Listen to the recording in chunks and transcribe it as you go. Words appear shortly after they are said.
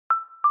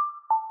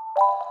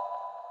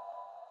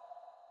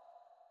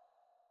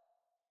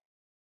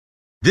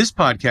This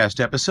podcast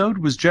episode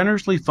was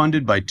generously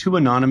funded by 2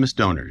 anonymous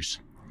donors.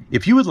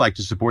 If you would like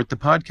to support the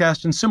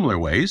podcast in similar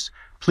ways,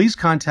 please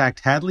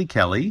contact Hadley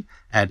Kelly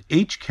at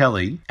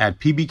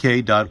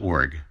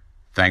hkelly@pbk.org.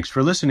 Thanks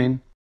for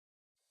listening.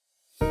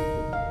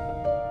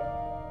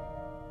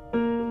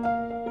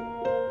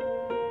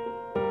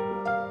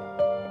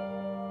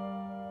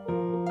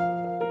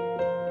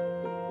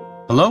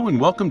 Hello and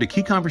welcome to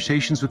Key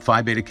Conversations with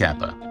Phi Beta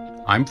Kappa.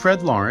 I'm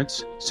Fred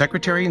Lawrence,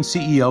 Secretary and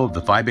CEO of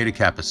the Phi Beta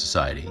Kappa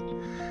Society.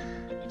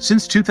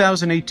 Since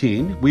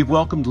 2018, we've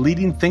welcomed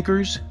leading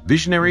thinkers,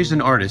 visionaries,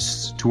 and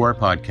artists to our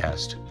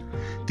podcast.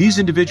 These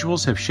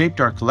individuals have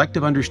shaped our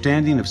collective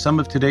understanding of some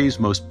of today's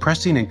most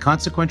pressing and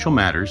consequential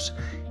matters,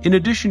 in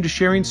addition to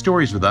sharing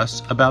stories with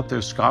us about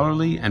their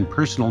scholarly and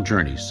personal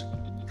journeys.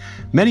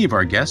 Many of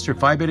our guests are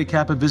Phi Beta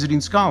Kappa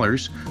visiting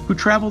scholars who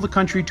travel the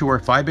country to our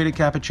Phi Beta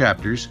Kappa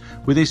chapters,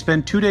 where they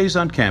spend 2 days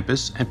on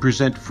campus and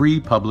present free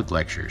public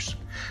lectures.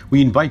 We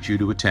invite you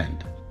to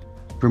attend.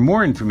 For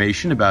more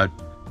information about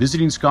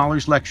visiting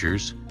scholars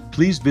lectures,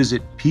 please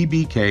visit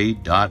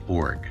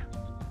pbk.org.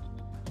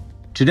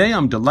 Today,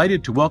 I'm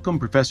delighted to welcome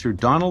Professor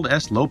Donald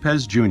S.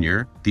 Lopez,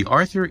 Jr., the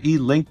Arthur E.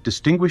 Link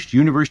Distinguished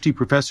University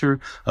Professor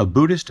of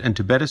Buddhist and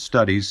Tibetan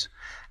Studies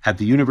at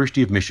the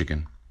University of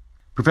Michigan.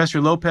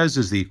 Professor Lopez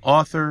is the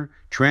author,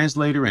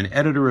 translator, and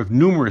editor of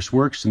numerous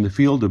works in the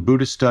field of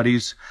Buddhist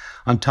studies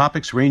on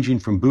topics ranging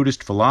from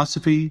Buddhist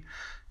philosophy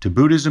to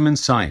Buddhism and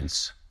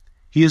science.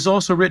 He has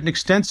also written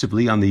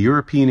extensively on the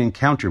European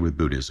encounter with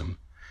Buddhism.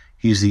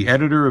 He is the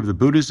editor of the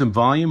Buddhism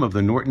volume of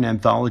the Norton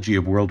Anthology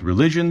of World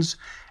Religions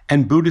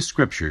and Buddhist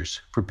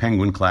Scriptures for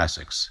Penguin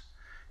Classics.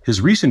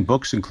 His recent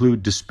books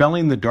include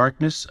Dispelling the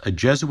Darkness, A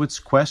Jesuit's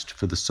Quest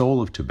for the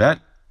Soul of Tibet,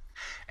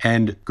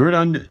 and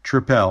Gerdund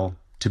Tripel,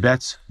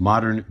 Tibet's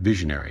Modern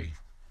Visionary.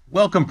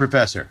 Welcome,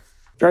 Professor.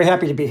 Very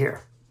happy to be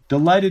here.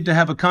 Delighted to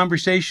have a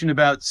conversation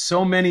about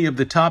so many of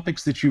the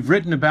topics that you've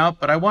written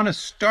about, but I want to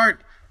start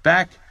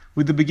back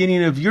with the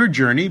beginning of your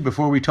journey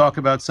before we talk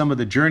about some of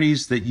the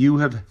journeys that you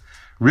have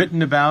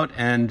written about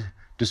and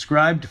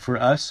described for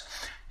us.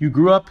 You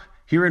grew up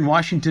here in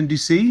Washington,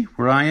 D.C.,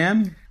 where I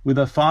am, with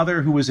a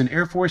father who was an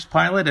Air Force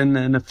pilot and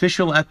an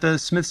official at the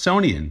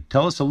Smithsonian.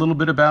 Tell us a little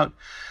bit about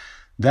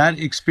that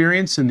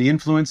experience and the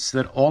influence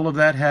that all of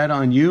that had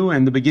on you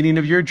and the beginning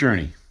of your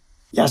journey.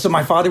 Yeah, so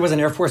my father was an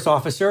Air Force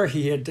officer.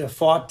 He had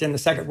fought in the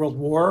Second World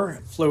War,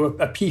 flew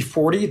a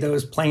P-40,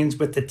 those planes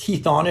with the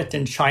teeth on it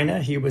in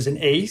China. He was an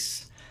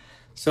ace.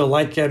 So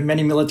like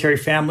many military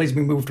families,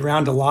 we moved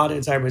around a lot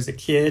as I was a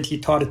kid. He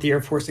taught at the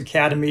Air Force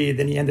Academy.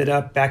 Then he ended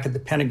up back at the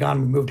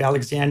Pentagon. We moved to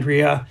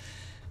Alexandria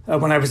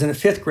when I was in the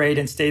 5th grade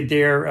and stayed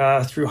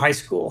there through high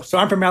school. So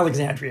I'm from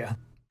Alexandria.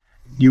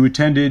 You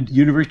attended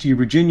University of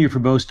Virginia for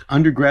both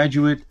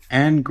undergraduate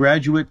and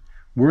graduate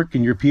work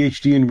in your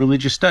PhD in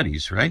religious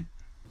studies, right?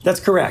 That's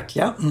correct,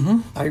 yeah.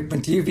 I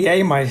went to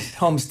UVA, my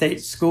home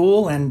state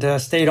school, and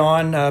stayed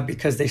on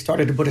because they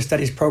started a Buddhist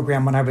studies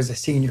program when I was a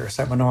senior.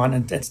 So I went on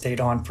and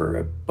stayed on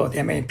for both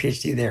MA and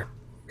PhD there.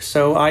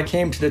 So I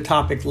came to the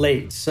topic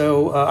late.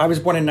 So I was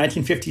born in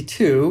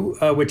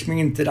 1952, which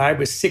means that I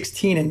was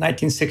 16 in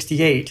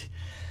 1968.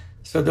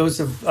 So those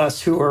of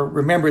us who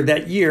remember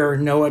that year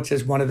know it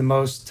as one of the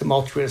most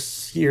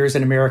tumultuous years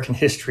in American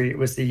history. It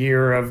was the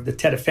year of the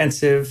Tet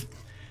Offensive.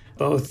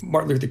 Both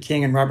Martin Luther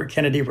King and Robert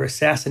Kennedy were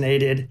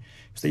assassinated. It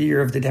was the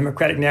year of the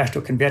Democratic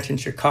National Convention in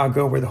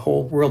Chicago, where the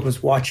whole world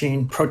was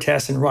watching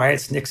protests and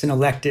riots, Nixon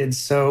elected.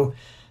 So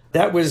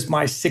that was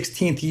my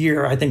 16th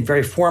year, I think,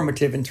 very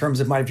formative in terms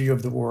of my view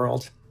of the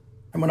world.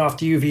 I went off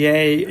to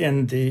UVA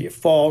in the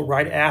fall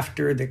right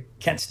after the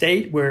Kent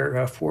State,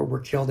 where 4 were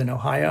killed in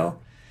Ohio.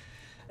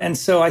 And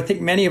so I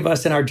think many of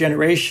us in our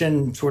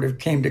generation sort of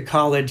came to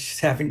college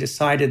having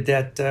decided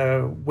that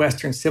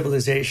Western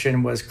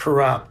civilization was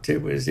corrupt.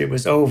 It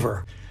was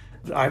over.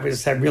 I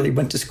really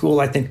went to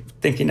school, I think,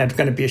 thinking I was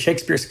going to be a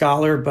Shakespeare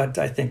scholar, but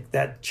I think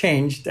that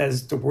changed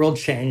as the world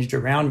changed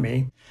around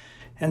me.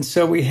 And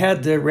so we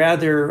had the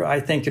rather,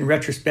 I think, in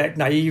retrospect,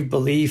 naive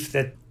belief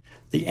that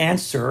the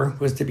answer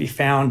was to be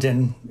found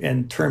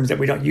in terms that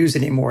we don't use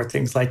anymore,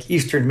 things like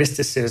Eastern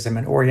mysticism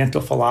and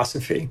Oriental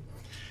philosophy.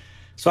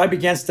 So I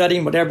began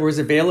studying whatever was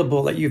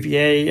available at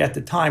UVA at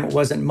the time. It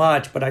wasn't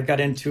much, but I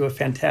got into a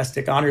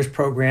fantastic honors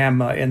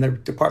program in the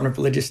Department of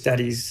Religious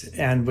Studies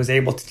and was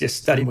able to just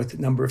study with a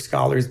number of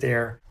scholars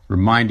there.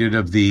 Reminded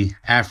of the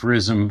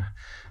aphorism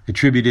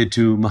attributed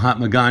to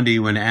Mahatma Gandhi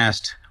when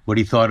asked what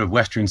he thought of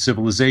Western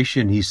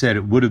civilization. He said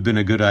it would have been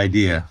a good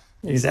idea.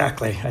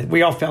 Exactly.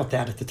 We all felt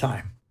that at the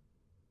time.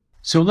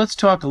 So let's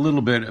talk a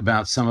little bit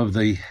about some of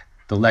the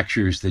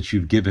lectures that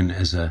you've given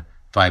as a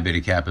Phi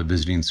Beta Kappa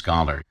visiting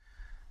scholar.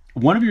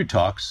 One of your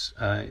talks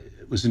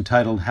was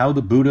entitled How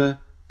the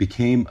Buddha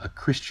Became a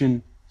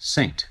Christian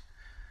Saint,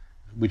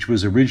 which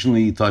was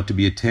originally thought to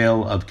be a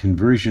tale of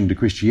conversion to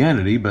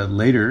Christianity, but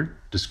later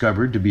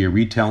discovered to be a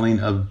retelling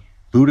of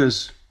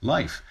Buddha's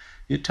life.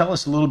 You tell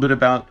us a little bit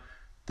about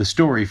the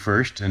story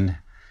first and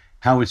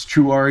how its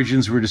true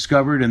origins were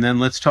discovered, and then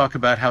let's talk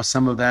about how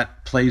some of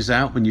that plays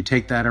out when you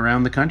take that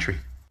around the country.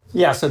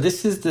 Yeah, so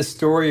this is the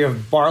story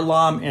of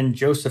Barlaam and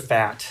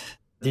Josaphat.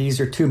 These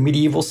are two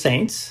medieval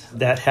saints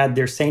that had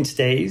their saints'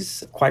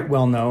 days, quite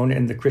well known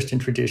in the Christian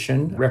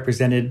tradition,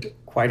 represented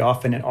quite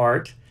often in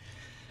art.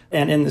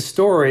 And in the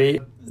story,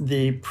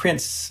 the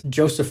prince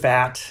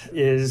Josaphat,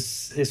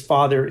 his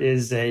father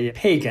is a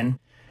pagan,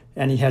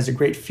 and he has a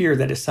great fear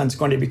that his son's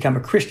going to become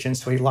a Christian,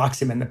 so he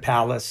locks him in the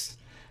palace.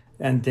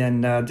 And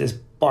then this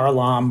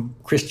Barlaam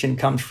Christian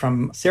comes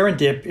from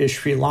Serendip, is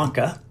Sri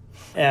Lanka,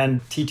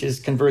 and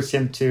converts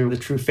him to the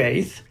true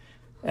faith.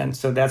 And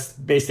so that's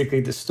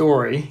basically the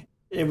story.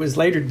 It was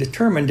later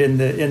determined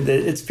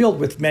it's filled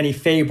with many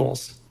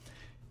fables.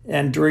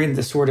 And during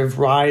the sort of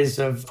rise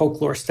of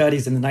folklore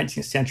studies in the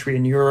 19th century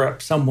in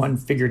Europe, someone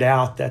figured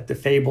out that the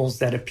fables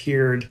that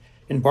appeared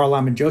in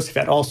Barlaam and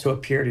Josaphat also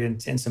appeared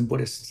in some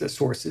Buddhist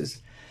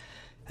sources.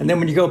 And then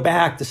when you go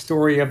back, the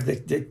story of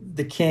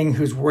the king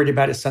who's worried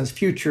about his son's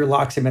future,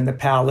 locks him in the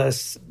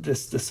palace, the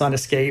son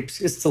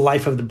escapes. It's the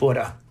life of the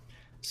Buddha.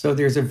 So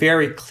there's a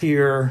very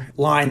clear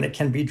line that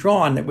can be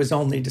drawn that was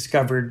only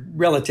discovered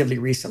relatively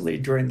recently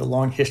during the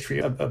long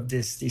history of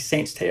these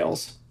saints'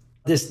 tales.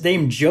 This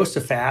name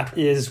Josaphat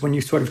is, when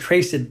you sort of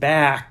trace it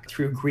back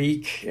through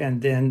Greek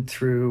and then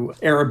through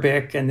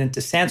Arabic and then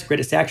to Sanskrit,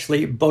 it's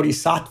actually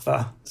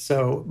Bodhisattva.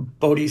 So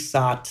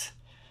Bodhisat,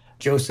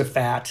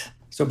 Josaphat.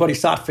 So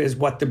Bodhisattva is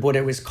what the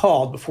Buddha was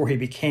called before he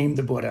became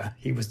the Buddha.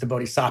 He was the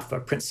Bodhisattva,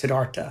 Prince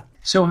Siddhartha.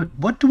 So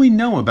what do we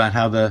know about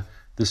how the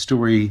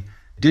story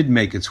did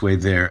make its way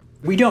there?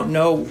 We don't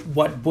know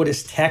what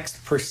Buddhist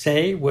text per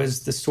se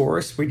was the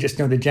source. We just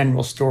know the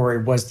general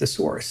story was the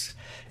source.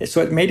 So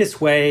it made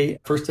its way,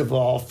 first of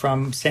all,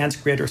 from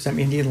Sanskrit or some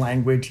Indian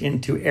language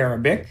into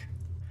Arabic.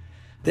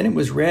 Then it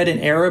was read in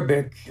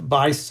Arabic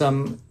by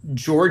some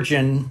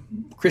Georgian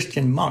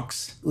Christian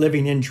monks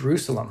living in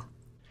Jerusalem.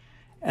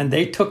 And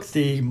they took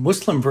the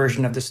Muslim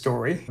version of the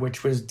story,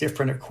 which was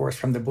different, of course,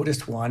 from the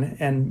Buddhist one,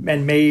 and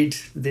made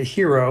the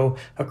hero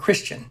a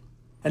Christian.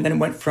 And then it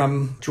went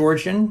from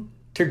Georgian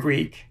to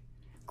Greek,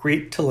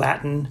 Greek to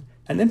Latin,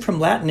 and then from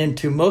Latin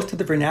into most of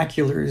the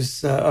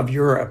vernaculars of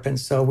Europe. And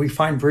so we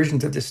find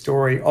versions of this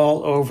story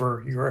all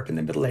over Europe in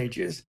the Middle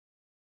Ages.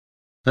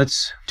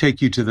 Let's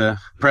take you to the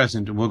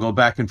present, and we'll go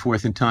back and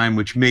forth in time,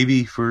 which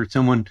maybe for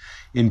someone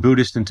in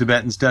Buddhist and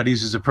Tibetan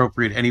studies is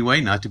appropriate anyway,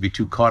 not to be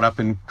too caught up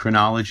in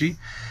chronology,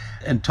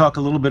 and talk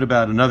a little bit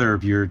about another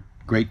of your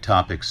great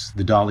topics,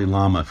 the Dalai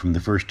Lama, from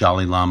the first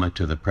Dalai Lama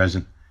to the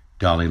present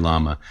Dalai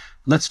Lama.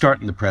 Let's start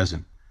in the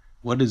present.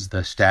 What is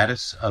the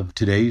status of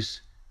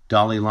today's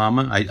Dalai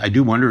Lama? I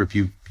do wonder if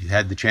you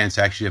had the chance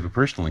to actually have a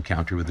personal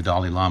encounter with the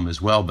Dalai Lama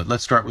as well, but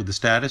let's start with the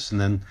status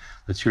and then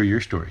let's hear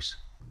your stories.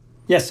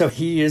 Yeah, so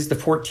he is the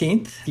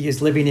 14th. He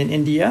is living in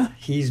India.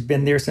 He's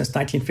been there since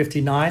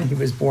 1959. He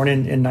was born in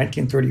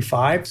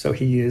 1935, so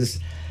he is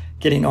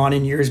getting on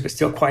in years, but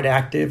still quite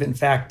active. In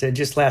fact,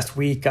 just last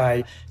week,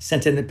 I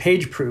sent in the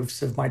page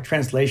proofs of my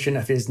translation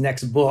of his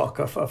next book,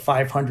 of a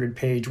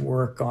 500-page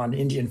work on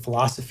Indian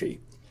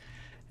philosophy.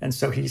 And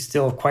so he's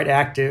still quite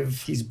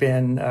active. He's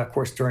been, of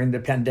course, during the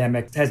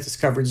pandemic, has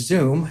discovered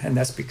Zoom, and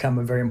that's become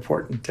a very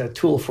important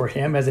tool for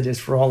him, as it is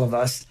for all of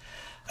us.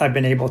 I've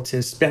been able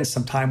to spend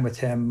some time with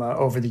him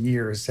over the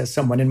years. As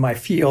someone in my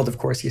field, of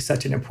course, he's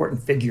such an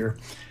important figure.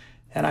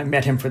 And I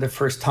met him for the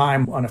first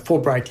time on a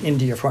Fulbright,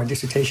 India, for my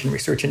dissertation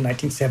research in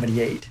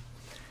 1978.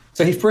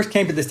 So he first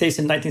came to the States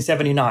in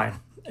 1979.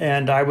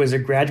 And I was a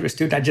graduate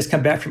student. I'd just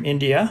come back from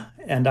India,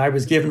 and I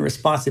was given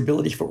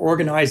responsibility for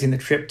organizing the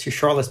trip to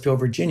Charlottesville,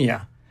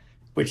 Virginia,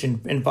 which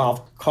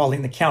involved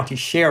calling the county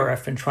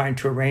sheriff and trying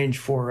to arrange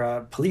for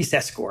a police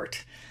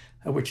escort,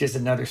 which is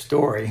another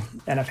story.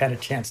 And I've had a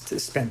chance to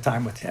spend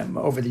time with him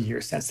over the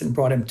years since, and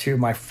brought him to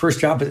my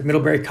first job at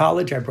Middlebury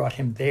College. I brought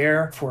him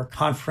there for a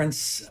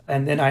conference,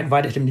 and then I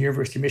invited him to the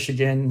University of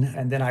Michigan.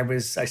 And then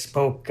I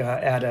spoke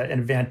at an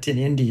event in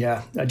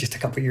India just a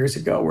couple of years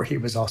ago where he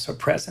was also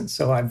present.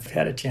 So I've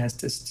had a chance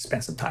to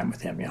spend some time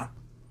with him, yeah.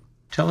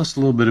 Tell us a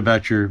little bit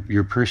about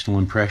your personal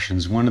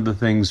impressions. One of the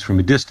things from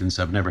a distance,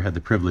 I've never had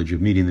the privilege of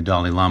meeting the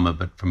Dalai Lama,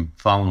 but from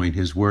following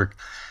his work,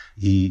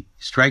 he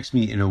strikes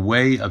me in a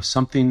way of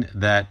something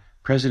that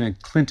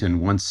President Clinton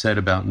once said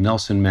about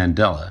Nelson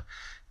Mandela,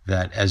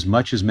 that as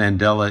much as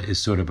Mandela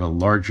is sort of a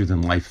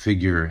larger-than-life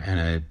figure and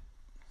a,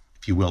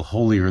 if you will,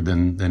 holier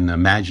than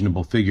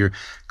imaginable figure,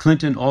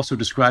 Clinton also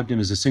described him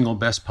as the single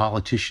best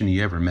politician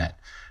he ever met.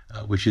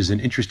 Which is an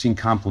interesting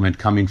compliment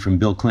coming from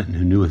Bill Clinton,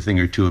 who knew a thing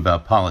or two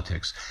about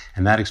politics.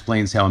 And that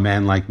explains how a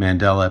man like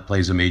Mandela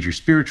plays a major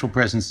spiritual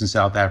presence in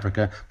South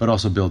Africa, but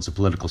also builds a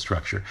political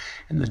structure.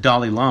 And the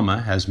Dalai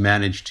Lama has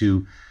managed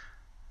to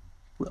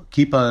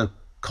keep a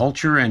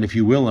culture and, if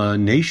you will, a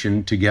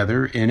nation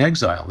together in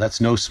exile. That's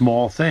no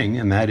small thing,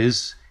 and that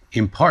is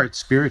in part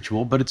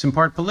spiritual, but it's in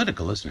part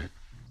political, isn't it?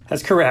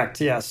 That's correct,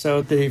 yeah.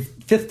 So the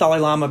fifth Dalai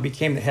Lama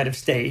became the head of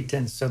state,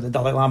 and so the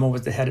Dalai Lama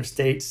was the head of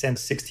state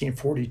since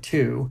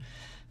 1642.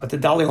 But the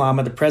Dalai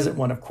Lama, the present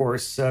one, of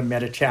course,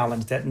 met a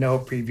challenge that no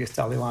previous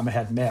Dalai Lama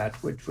had met,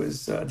 which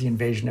was the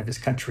invasion of his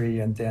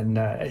country. And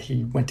then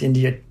he went to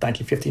India in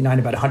 1959.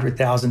 About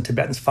 100,000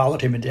 Tibetans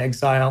followed him into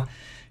exile.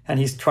 And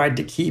he's tried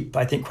to keep,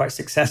 I think quite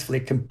successfully,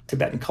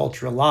 Tibetan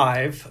culture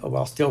alive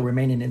while still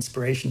remaining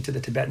inspiration to the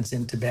Tibetans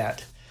in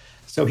Tibet.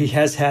 So he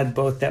has had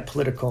both that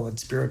political and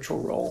spiritual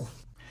role.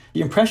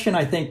 The impression,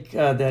 I think,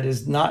 that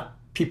is not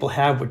people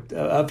have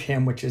of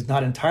him, which is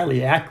not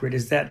entirely accurate,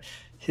 is that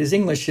his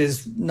English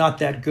is not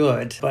that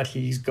good, but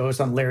he goes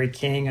on Larry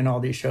King and all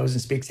these shows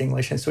and speaks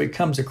English. And so he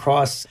comes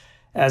across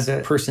as a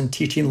person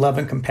teaching love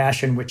and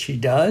compassion, which he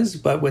does,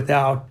 but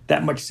without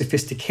that much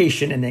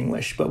sophistication in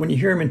English. But when you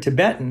hear him in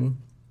Tibetan,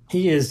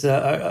 he is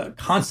a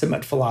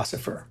consummate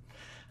philosopher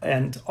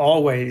and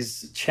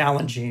always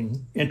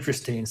challenging,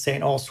 interesting,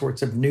 saying all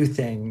sorts of new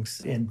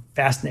things in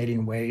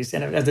fascinating ways.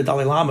 And as the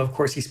Dalai Lama, of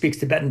course, he speaks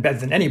Tibetan better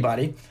than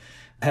anybody,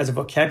 has a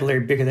vocabulary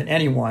bigger than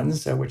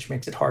anyone's, which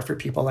makes it hard for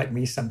people like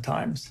me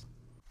sometimes.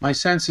 My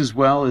sense as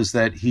well is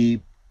that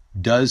he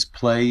does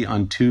play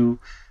on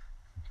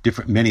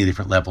many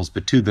different levels,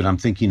 but two that I'm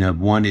thinking of.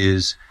 One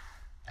is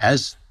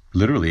as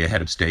literally a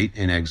head of state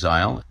in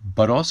exile,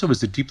 but also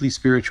as a deeply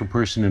spiritual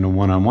person in a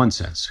one-on-one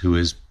sense, who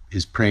is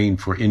praying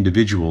for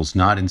individuals,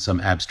 not in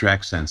some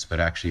abstract sense, but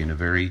actually in a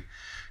very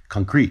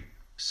concrete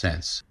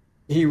sense.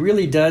 He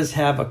really does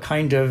have a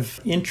kind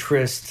of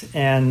interest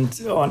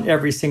on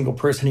every single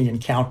person he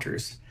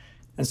encounters.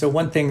 And so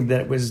one thing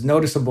that was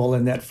noticeable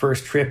in that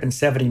first trip in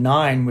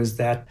 79 was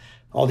that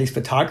all these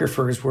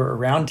photographers were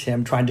around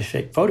him trying to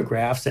take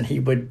photographs, and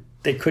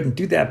they couldn't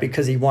do that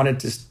because he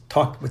wanted to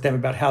talk with them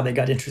about how they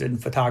got interested in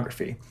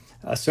photography.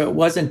 So it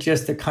wasn't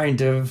just a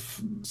kind of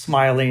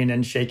smiling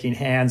and shaking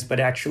hands, but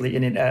actually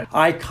in an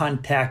eye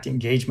contact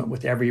engagement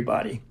with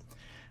everybody.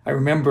 I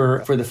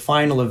remember for the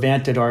final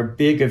event at our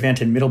big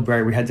event in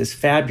Middlebury, we had this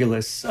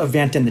fabulous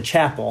event in the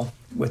chapel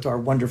with our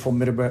wonderful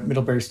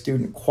Middlebury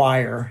student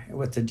choir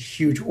with a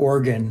huge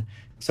organ.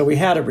 So we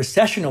had a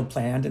recessional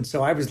planned, and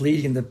so I was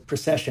leading the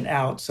procession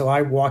out. So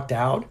I walked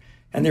out,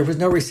 and there was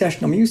no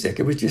recessional music.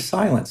 It was just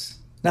silence.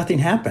 Nothing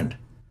happened.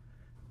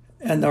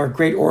 And our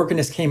great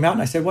organist came out,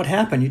 and I said, "What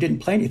happened? You didn't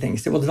play anything." He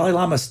said, "Well, the Dalai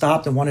Lama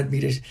stopped and wanted me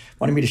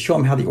to show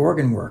him how the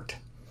organ worked."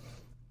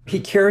 He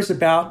cares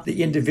about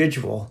the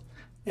individual.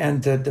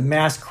 And the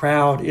mass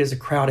crowd is a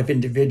crowd of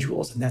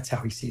individuals, and that's how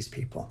he sees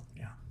people.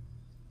 Yeah.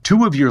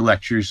 Two of your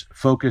lectures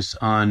focus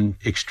on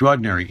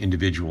extraordinary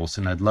individuals,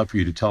 and I'd love for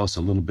you to tell us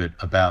a little bit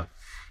about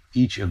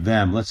each of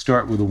them. Let's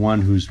start with the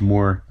one who's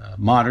more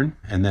modern,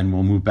 and then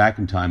we'll move back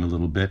in time a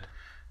little bit.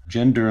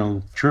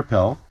 Jenderal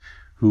Churpel,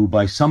 who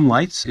by some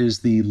lights is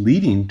the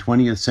leading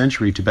 20th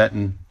century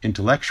Tibetan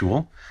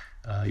intellectual.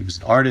 He was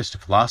an artist, a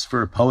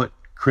philosopher, a poet,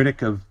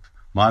 critic of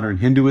modern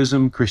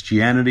Hinduism,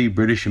 Christianity,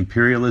 British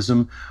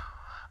imperialism,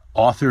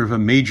 author of a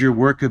major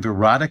work of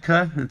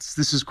erotica.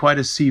 This is quite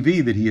a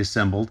CV that he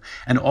assembled.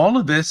 And all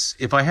of this,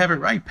 if I have it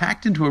right,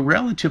 packed into a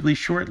relatively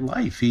short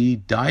life. He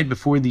died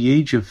before the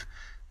age of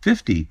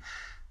 50.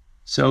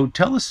 So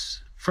tell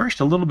us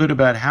first a little bit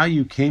about how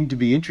you came to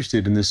be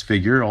interested in this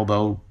figure,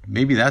 although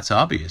maybe that's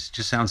obvious. It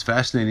just sounds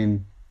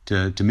fascinating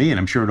to me, and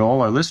I'm sure to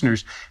all our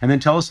listeners. And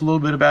then tell us a little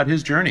bit about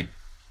his journey.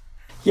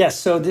 Yes,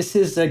 so this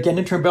is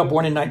Gendon Churpel,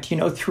 born in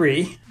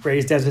 1903,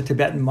 raised as a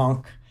Tibetan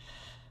monk.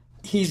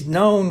 He's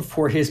known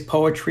for his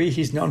poetry,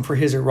 he's known for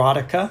his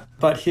erotica,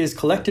 but his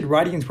collected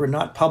writings were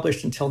not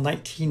published until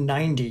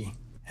 1990.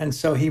 And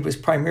so he was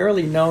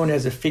primarily known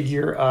as a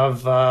figure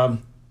of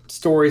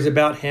stories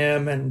about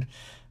him, and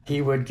he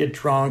would get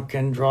drunk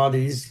and draw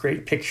these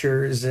great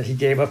pictures. He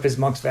gave up his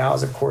monk's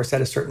vows, of course,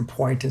 at a certain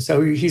point. And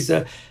so he's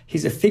a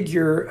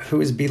figure who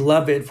is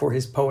beloved for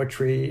his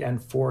poetry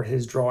and for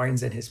his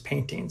drawings and his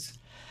paintings.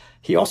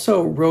 He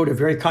also wrote a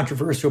very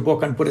controversial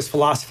book on Buddhist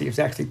philosophy. It was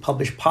actually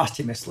published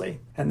posthumously.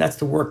 And that's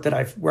the work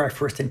where I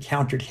first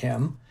encountered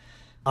him.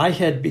 I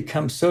had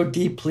become so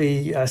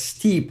deeply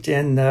steeped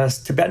in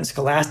Tibetan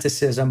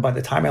scholasticism by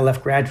the time I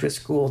left graduate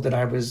school that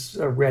I was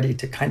ready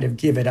to kind of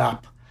give it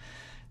up.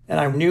 And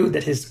I knew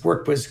that his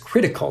work was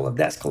critical of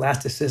that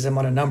scholasticism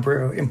on a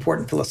number of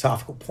important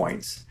philosophical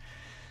points.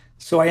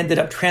 So I ended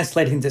up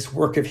translating this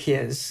work of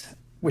his,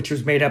 which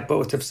was made up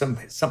both of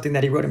something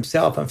that he wrote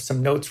himself and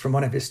some notes from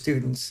one of his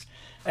students.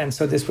 And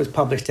so this was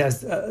published as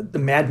The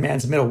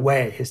Madman's Middle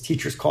Way. His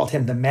teachers called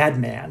him the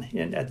madman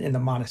in the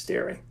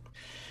monastery.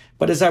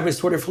 But as I was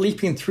sort of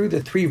leaping through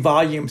the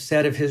 3-volume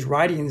set of his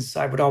writings,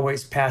 I would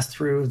always pass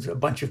through a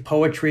bunch of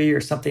poetry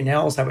or something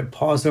else. I would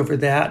pause over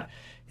that.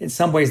 In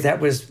some ways, that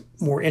was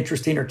more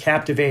interesting or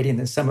captivating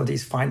than some of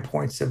these fine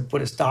points of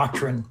Buddhist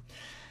doctrine.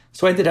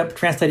 So I ended up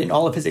translating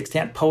all of his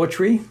extant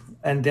poetry.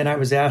 And then I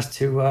was asked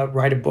to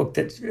write a book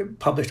that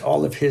published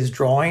all of his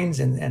drawings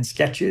and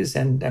sketches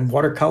and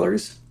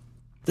watercolors.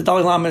 The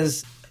Dalai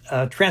Lama's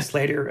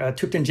translator,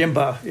 Thupten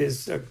Jinpa,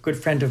 is a good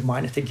friend of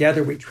mine. And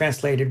together we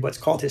translated what's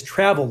called his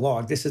travel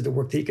log. This is the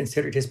work that he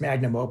considered his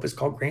magnum opus,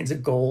 called Grains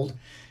of Gold.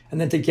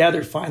 And then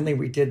together, finally,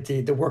 we did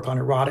the work on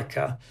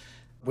erotica,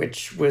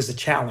 which was a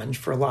challenge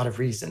for a lot of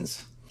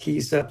reasons.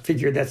 He's a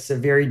figure that's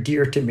very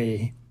dear to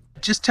me.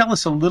 Just tell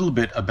us a little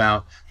bit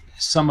about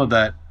some of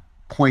that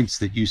points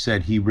that you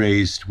said he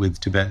raised with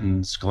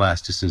Tibetan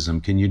scholasticism.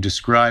 Can you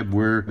describe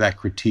where that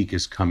critique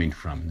is coming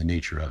from, the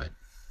nature of it?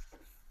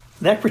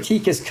 That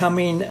critique is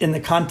coming in the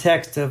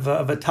context of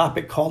a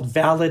topic called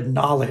valid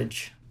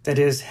knowledge. That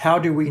is, how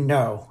do we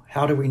know?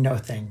 How do we know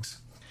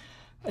things?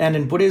 And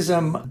in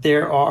Buddhism,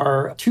 there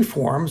are two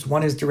forms.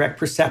 One is direct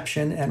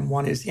perception and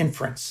one is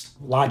inference,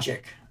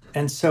 logic.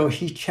 And so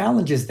he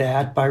challenges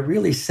that by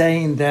really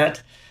saying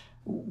that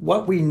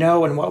what we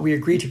know and what we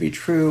agree to be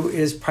true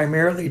is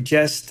primarily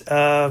just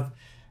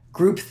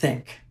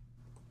groupthink.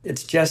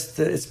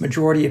 It's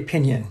majority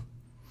opinion.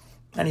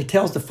 And he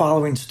tells the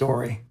following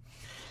story.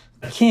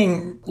 A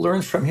king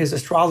learns from his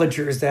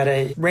astrologers that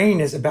a rain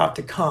is about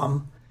to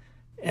come,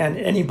 and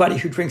anybody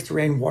who drinks the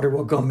rainwater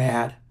will go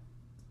mad.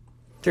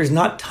 There's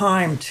not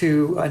time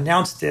to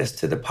announce this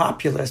to the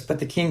populace, but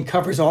the king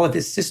covers all of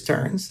his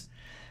cisterns,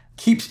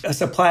 keeps a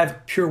supply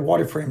of pure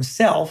water for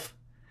himself,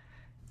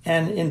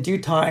 and in due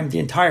time, the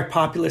entire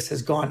populace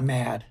has gone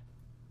mad.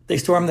 They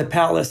storm the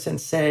palace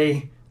and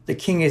say, the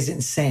king is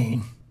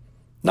insane.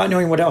 Not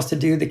knowing what else to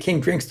do, the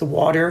king drinks the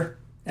water,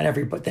 and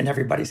then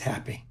everybody's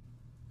happy.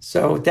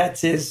 So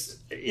that is,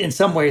 in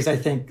some ways, I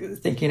think,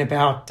 thinking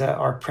about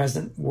our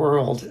present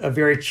world, a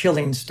very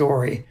chilling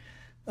story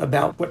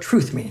about what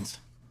truth means.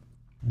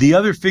 The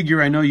other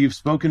figure I know you've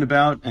spoken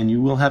about, and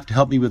you will have to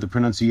help me with the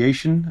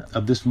pronunciation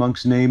of this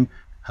monk's name,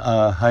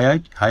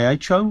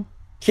 Hyecho?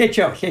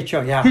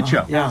 Hyecho, yeah.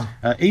 Hyecho, yeah.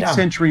 8th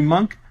century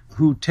monk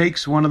who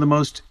takes one of the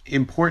most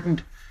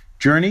important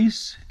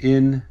journeys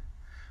in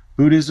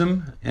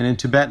Buddhism and in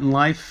Tibetan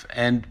life,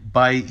 and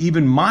by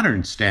even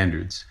modern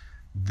standards,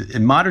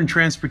 in modern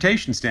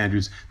transportation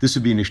standards, this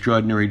would be an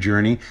extraordinary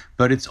journey,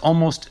 but it's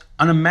almost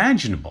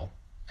unimaginable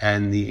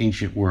in the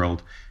ancient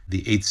world,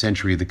 the 8th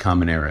century of the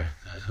Common Era.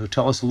 So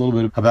tell us a little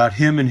bit about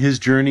him and his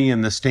journey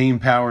and the staying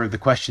power of the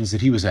questions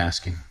that he was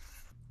asking.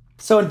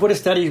 So in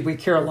Buddhist studies, we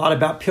care a lot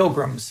about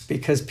pilgrims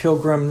because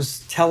pilgrims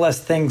tell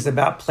us things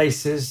about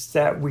places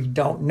that we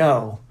don't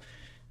know.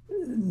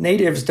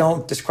 Natives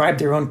don't describe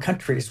their own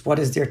countries. What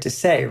is there to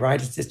say,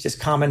 right? It's just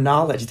common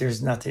knowledge.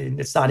 There's nothing,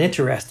 it's not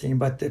interesting,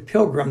 but the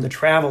pilgrim, the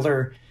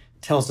traveler,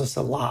 tells us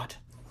a lot.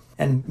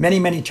 And many,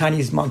 many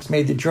Chinese monks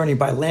made the journey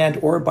by land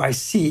or by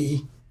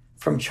sea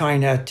from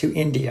China to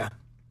India.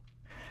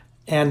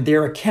 And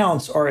their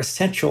accounts are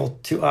essential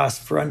to us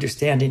for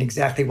understanding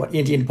exactly what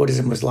Indian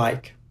Buddhism was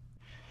like.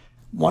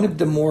 One of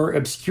the more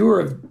obscure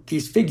of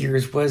these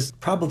figures was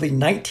probably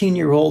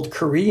 19-year-old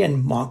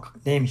Korean monk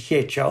named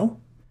Hyecho.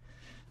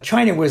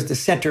 China was the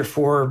center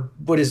for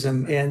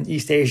Buddhism in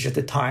East Asia at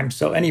the time,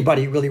 so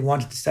anybody who really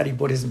wanted to study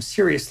Buddhism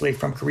seriously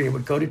from Korea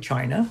would go to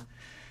China.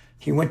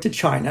 He went to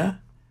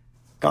China,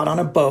 got on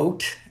a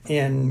boat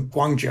in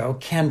Guangzhou,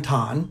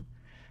 Canton,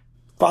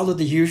 followed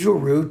the usual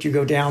route. You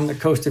go down the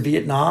coast of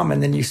Vietnam,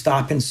 and then you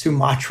stop in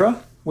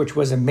Sumatra, which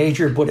was a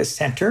major Buddhist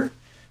center.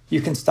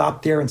 You can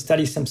stop there and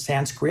study some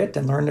Sanskrit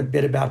and learn a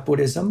bit about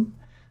Buddhism.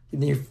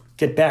 And you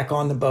get back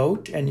on the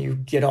boat, and you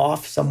get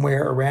off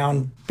somewhere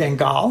around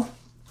Bengal.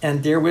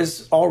 And there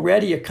was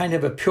already a kind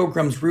of a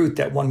pilgrim's route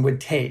that one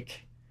would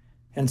take.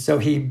 And so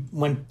he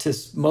went to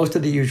most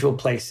of the usual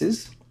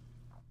places,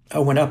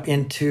 went up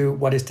into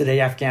what is today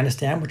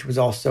Afghanistan, which was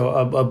also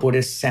a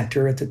Buddhist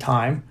center at the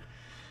time,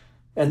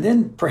 and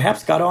then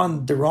perhaps got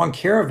on the wrong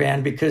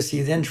caravan because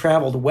he then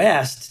traveled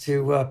west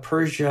to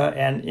Persia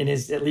and,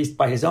 at least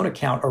by his own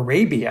account,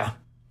 Arabia,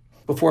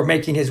 before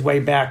making his way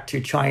back to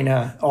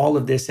China, all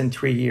of this in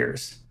 3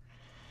 years.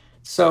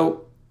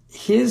 So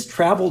his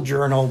travel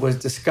journal was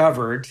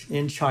discovered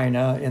in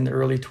China in the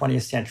early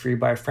 20th century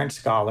by a French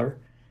scholar,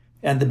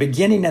 and the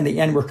beginning and the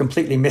end were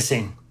completely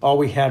missing. All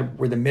we had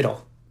were the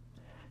middle.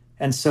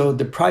 And so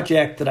the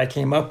project that I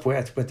came up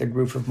with a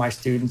group of my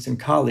students and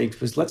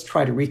colleagues was, let's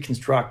try to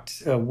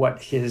reconstruct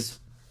what his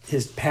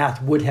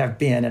path would have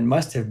been and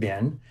must have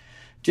been,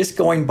 just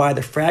going by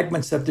the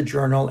fragments of the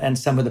journal and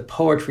some of the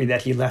poetry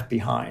that he left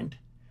behind.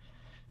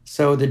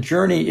 So the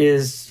journey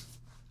is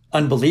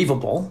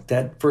unbelievable,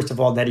 that first of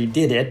all, that he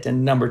did it,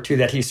 and number two,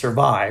 that he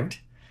survived.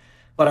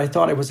 But I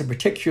thought it was a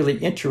particularly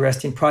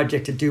interesting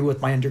project to do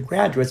with my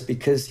undergraduates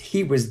because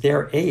he was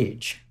their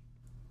age.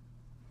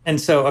 And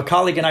so a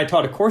colleague and I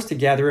taught a course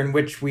together in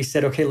which we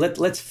said, okay,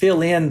 let's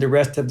fill in the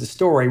rest of the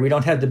story. We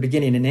don't have the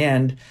beginning and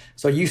end.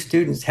 So you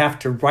students have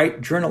to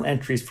write journal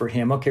entries for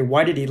him. Okay,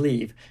 why did he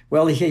leave?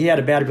 Well, he had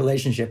a bad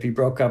relationship. He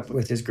broke up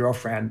with his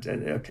girlfriend.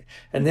 Okay.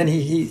 And then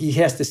he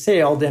has to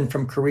sail then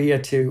from Korea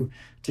to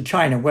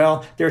China.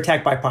 Well, they're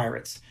attacked by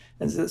pirates.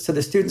 And so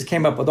the students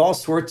came up with all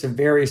sorts of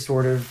very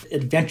sort of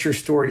adventure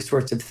story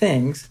sorts of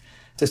things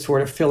to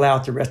sort of fill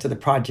out the rest of the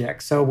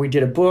project. So we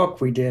did a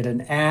book, we did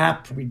an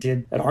app, we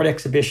did an art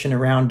exhibition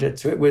around it.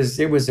 So it was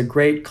a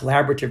great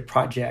collaborative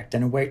project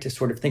and a way to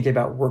sort of think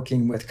about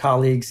working with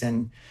colleagues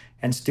and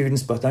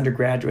students, both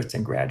undergraduates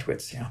and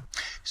graduates. Yeah.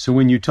 So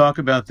when you talk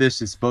about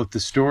this, it's both the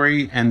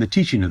story and the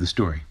teaching of the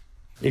story.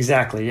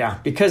 Exactly, yeah.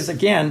 Because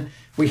again,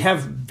 we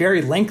have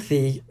very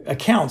lengthy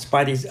accounts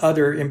by these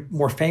other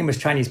more famous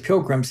Chinese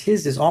pilgrims.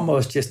 His is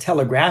almost just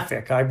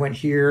telegraphic. I went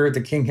here,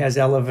 the king has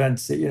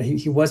elephants.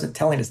 He wasn't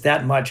telling us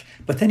that much.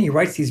 But then he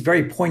writes these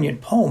very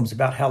poignant poems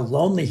about how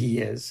lonely he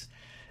is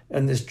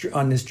on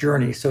this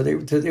journey. So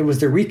it was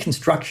the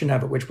reconstruction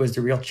of it, which was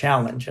the real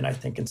challenge. And I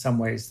think in some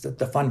ways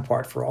the fun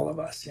part for all of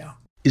us, yeah.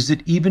 Is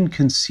it even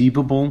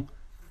conceivable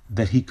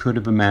that he could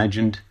have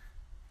imagined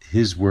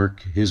his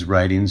work, his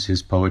writings,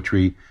 his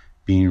poetry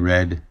being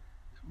read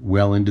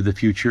well into the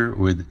future?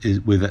 Or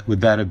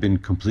would that have been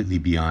completely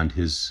beyond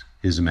his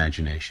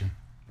imagination?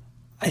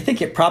 I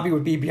think it probably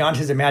would be beyond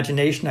his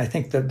imagination. I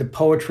think the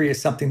poetry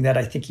is something that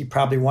I think he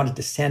probably wanted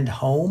to send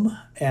home.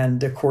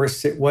 And of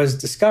course, it was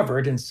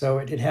discovered. And so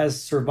it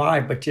has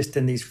survived, but just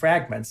in these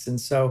fragments.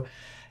 And so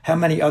how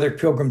many other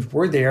pilgrims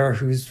were there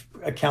whose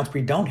accounts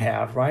we don't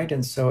have, right?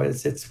 And so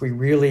we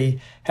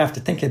really have to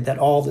think of that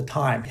all the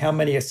time. How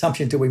many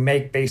assumptions do we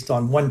make based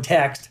on one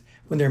text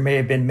when there may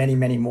have been many,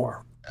 many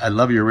more? I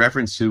love your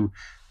reference to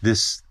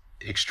this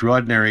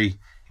extraordinary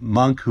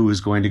monk who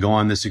is going to go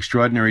on this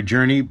extraordinary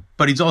journey,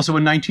 but he's also a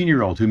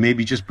 19-year-old who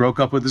maybe just broke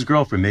up with his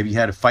girlfriend, maybe he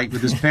had a fight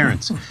with his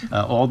parents,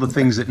 all the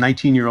things that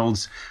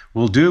 19-year-olds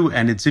will do.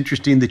 And it's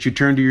interesting that you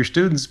turn to your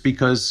students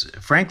because,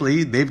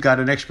 frankly, they've got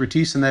an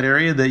expertise in that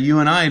area that you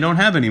and I don't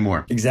have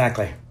anymore.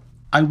 Exactly.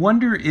 I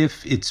wonder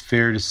if it's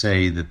fair to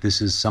say that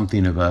this is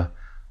something of a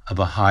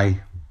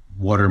high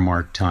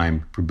watermark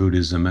time for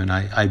Buddhism. And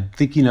I'm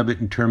thinking of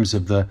it in terms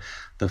of the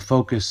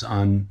focus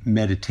on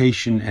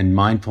meditation and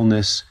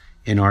mindfulness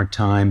in our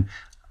time,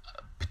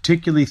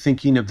 particularly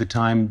thinking of the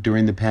time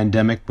during the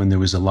pandemic when there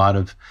was a lot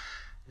of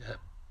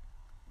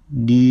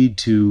need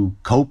to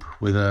cope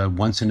with a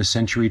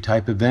once-in-a-century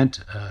type event.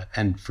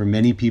 And for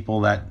many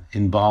people, that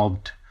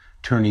involved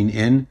turning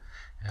in,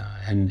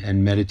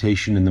 and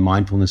meditation and the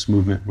mindfulness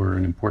movement were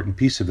an important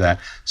piece of that.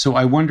 So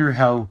I wonder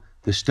how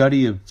the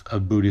study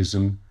of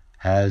Buddhism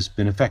has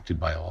been affected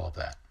by all of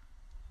that.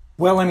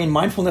 Well, I mean,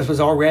 mindfulness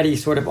was already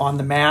sort of on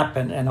the map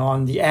and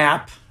on the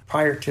app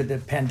prior to the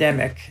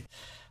pandemic.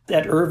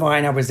 At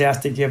Irvine, I was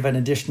asked to give an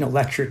additional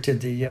lecture to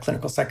the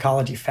clinical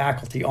psychology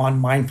faculty on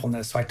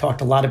mindfulness. So I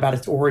talked a lot about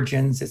its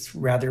origins, its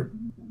rather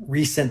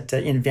recent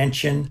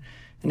invention,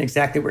 and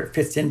exactly where it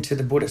fits into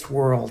the Buddhist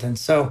world. And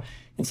so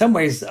in some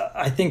ways,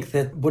 I think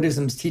that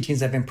Buddhism's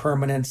teachings of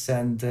impermanence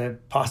and the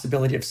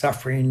possibility of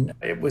suffering,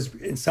 it was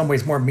in some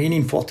ways more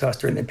meaningful to us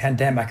during the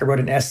pandemic. I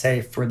wrote an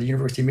essay for the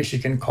University of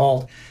Michigan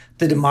called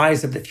The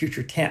Demise of the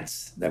Future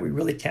Tense, that we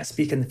really can't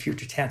speak in the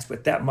future tense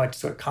with that much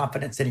sort of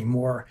confidence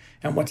anymore.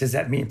 And what does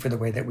that mean for the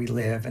way that we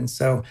live? And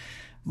so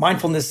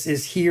mindfulness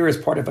is here as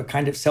part of a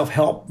kind of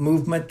self-help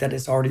movement that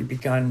has already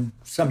begun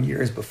some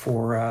years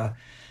before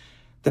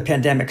the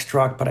pandemic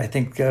struck. But I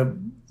think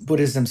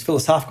Buddhism's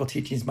philosophical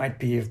teachings might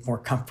be of more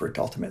comfort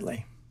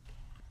ultimately.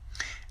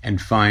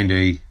 And find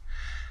a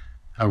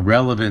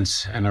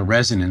relevance and a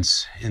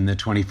resonance in the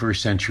 21st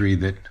century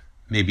that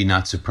may be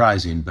not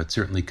surprising, but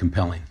certainly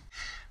compelling.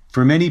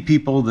 For many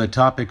people, the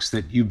topics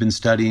that you've been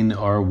studying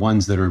are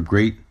ones that are of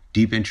great,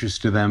 deep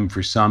interest to them.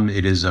 For some,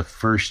 it is a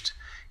first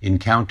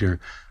encounter.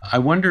 I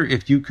wonder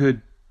if you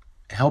could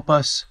help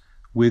us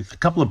with a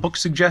couple of book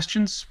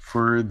suggestions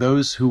for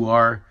those who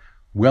are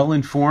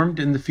well-informed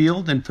in the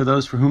field and for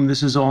those for whom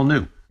this is all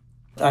new.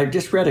 I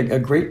just read a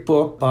great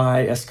book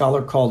by a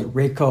scholar called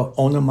Reiko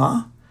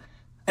Onuma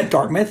at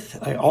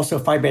Dartmouth, also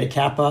Phi Beta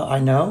Kappa, I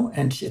know,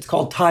 and it's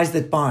called Ties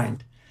That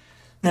Bind.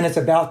 And it's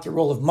about the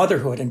role of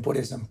motherhood in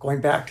Buddhism,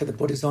 going back to the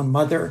Buddha's own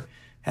mother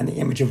and the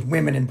image of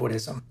women in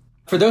Buddhism.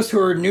 For those who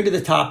are new to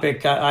the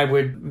topic, I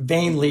would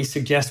vainly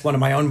suggest one of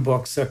my own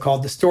books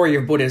called The Story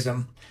of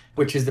Buddhism,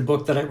 which is the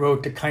book that I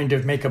wrote to kind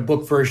of make a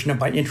book version of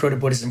my Intro to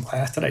Buddhism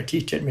class that I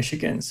teach at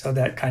Michigan. So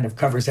that kind of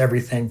covers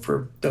everything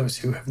for those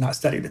who have not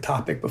studied the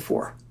topic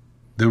before.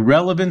 The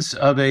relevance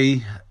of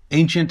an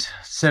ancient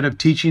set of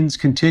teachings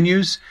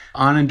continues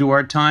on into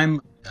our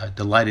time.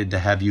 Delighted to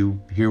have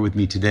you here with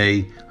me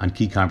today on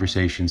Key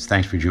Conversations.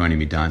 Thanks for joining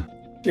me, Don.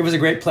 It was a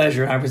great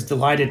pleasure. I was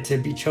delighted to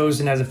be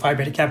chosen as a Phi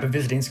Beta Kappa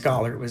visiting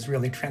scholar. It was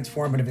really a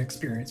transformative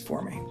experience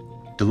for me.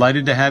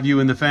 Delighted to have you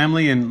in the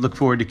family and look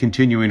forward to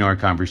continuing our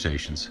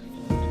conversations.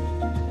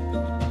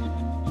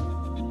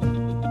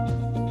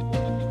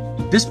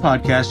 This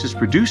podcast is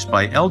produced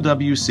by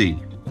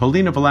LWC.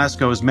 Paulina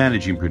Velasco is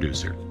managing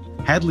producer.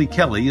 Hadley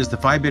Kelly is the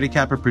Phi Beta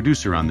Kappa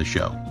producer on the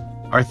show.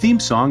 Our theme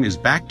song is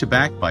Back to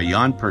Back by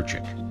Jan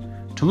Perchik.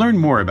 To learn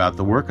more about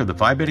the work of the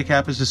Phi Beta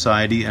Kappa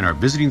Society and our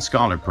Visiting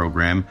Scholar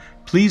program,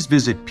 please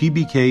visit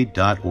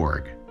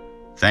pbk.org.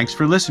 Thanks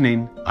for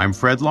listening. I'm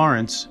Fred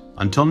Lawrence.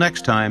 Until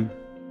next time.